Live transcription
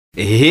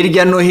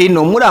Hirya no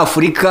hino muri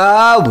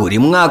Afurika buri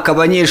mwaka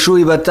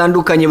abanyeshuri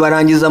batandukanye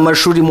barangiza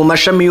amashuri mu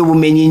mashami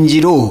y'ubumenyi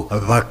ngiro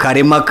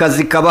bakarema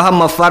akazi kabaha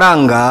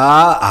amafaranga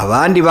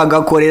abandi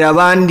bagakorera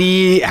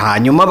abandi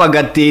hanyuma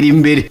bagatera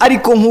imbere.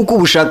 Ariko nk'uko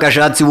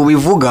ubushakashatsi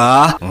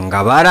bubivuga ngo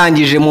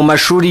abarangije mu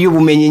mashuri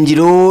y'ubumenyi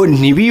ngiro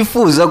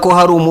ntibifuza ko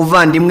hari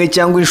umuvandimwe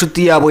cyangwa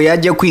inshuti yabo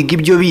yajya kwiga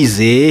ibyo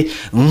bize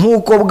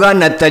nk'uko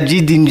bwana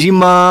Tajidi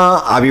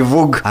Njima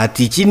abivuga.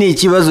 Ati iki ni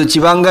ikibazo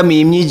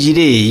kibangamiye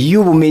imyigire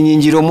y'ubumenyi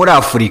ngiro muri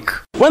Africa.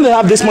 When they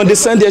have this money, they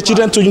send their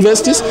children to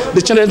universities,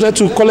 they send their children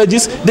to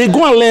colleges, they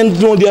go and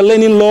learn, they are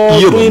learning law.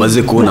 Iyo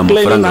bamaze kubona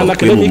amafaranga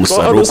bakuye mu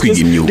musaruro wo kwiga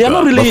imyuga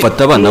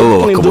bafata abana babo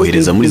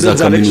bakabohereza muri za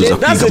kaminuza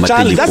kwiga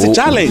amategeko,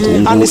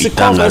 ubukungu,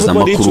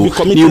 itangazamakuru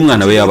niyo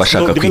umwana we yaba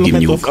ashaka kwiga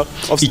imyuga.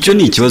 Icyo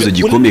ni ikibazo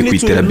gikomeye ku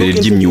iterambere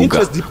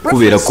ry'imyuga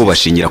kubera ko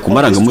bashingira ku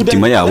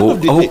marangamutima yabo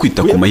aho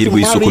kwita ku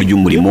mahirwe y'isoko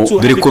ry'umurimo,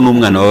 dore ko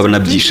n'umwana baba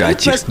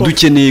banabyishakira.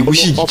 Dukeneye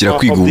gushyigikira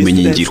kwiga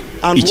ubumenyi ngiro.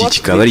 Iki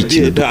kikaba ari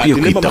ikintu dukwiye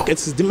kwitaho.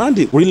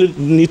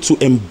 Need to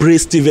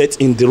embrace TVET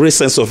in the real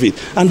sense of it,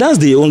 and that's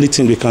the only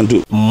thing we can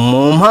do.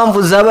 Mu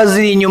mpamvu zaba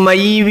ziri inyuma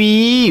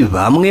y'ibi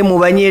bamwe mu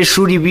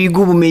banyeshuri biga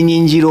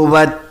ubumenyi ngiro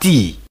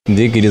bati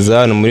ndigiriza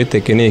hano muri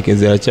tekinike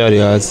ziracyari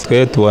hasi,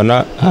 twe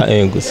tubona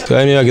gusa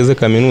kandi yageze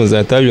kaminuza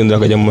yatabyundura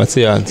akajya mu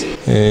masiyansi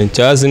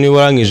cyazi niba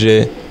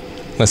urangije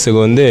nka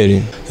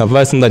segonderi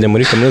avasi ndajya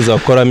muri kaminuza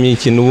akoramo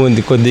iki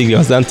n'ubundi ko digiri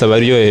bazansaba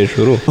ariyo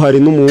hejuru. Hari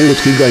n'umuhungu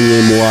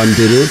twiganye mu wa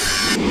mbere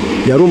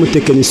yari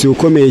umutekinisiye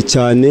ukomeye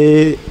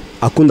cyane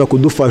akunda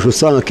kudufasha,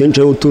 usanga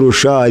kenshi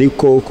uturusha,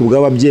 ariko ku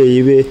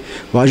bw'ababyeyi be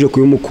baje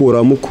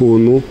kubimukuramo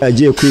ukuntu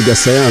yagiye kwiga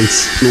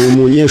sayansi. Ni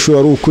umunyeshuri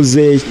wari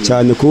ukuze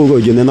cyane ku rwego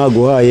rugenda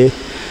naguhaye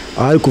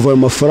ahari kuva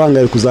amafaranga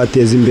ari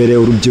kuzateza imbere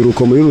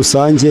urubyiruko muri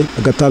rusange,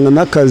 agatanga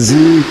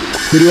n'akazi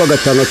kuri we,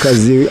 agatanga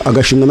akazi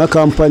agashinga na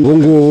kampani. ubu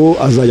ngubu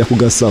azajya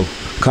kugasaba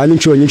kandi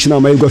inshuro nyinshi nta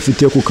mahirwe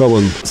afite yo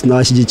kukabona.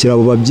 Sinashyigikira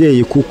abo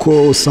babyeyi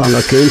kuko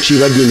usanga kenshi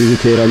babyinjiza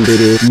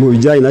iterambere mu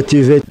bijyanye na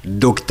TVET.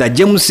 Dr.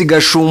 James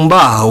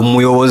Gashumba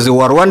umuyobozi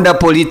wa Rwanda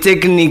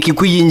Polytechnic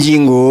ku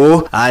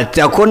y'ingingo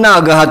ati ako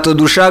nagahato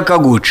dushaka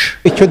guca.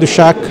 Icyo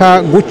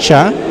dushaka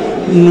guca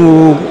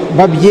ni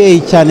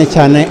babyeyi cyane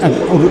cyane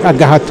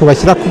agahato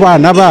bashyira ku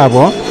bana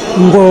babo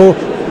ngo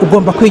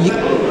ugomba kwiga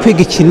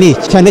iki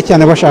n'iki, cyane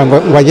cyane bashaka ngo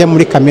bajye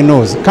muri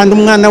kaminuza kandi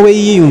umwana we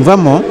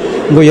yiyumvamo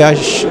ngo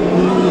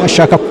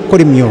ashaka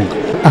gukora imyuga.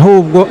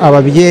 Ahubwo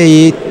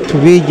ababyeyi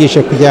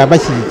tubigishe kujya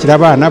bashyigikira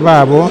abana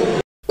babo.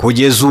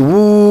 Kugeza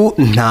ubu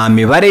nta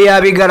mibare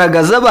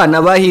yabigaragaza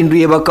abana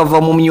bahinduye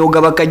bakava mu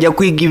myuga bakajya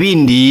kwiga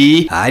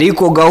ibindi,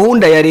 ariko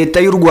gahunda ya Leta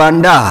y'u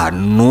Rwanda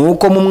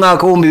nuko mu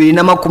mwaka wa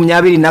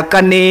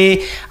 2024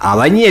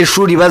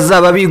 abanyeshuri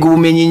bazaba biga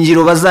ubumenyi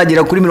ngiro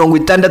bazagera kuri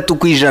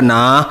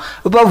 60%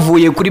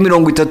 bavuye kuri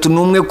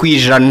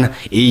 31%.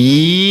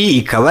 Iyi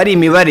ikaba ari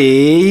imibare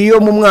yo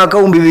mu mwaka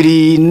wa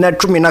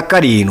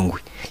 2017.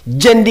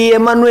 Jendi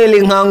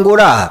Emmanuel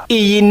Nkangura,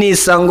 iyi ni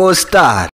Isango Star.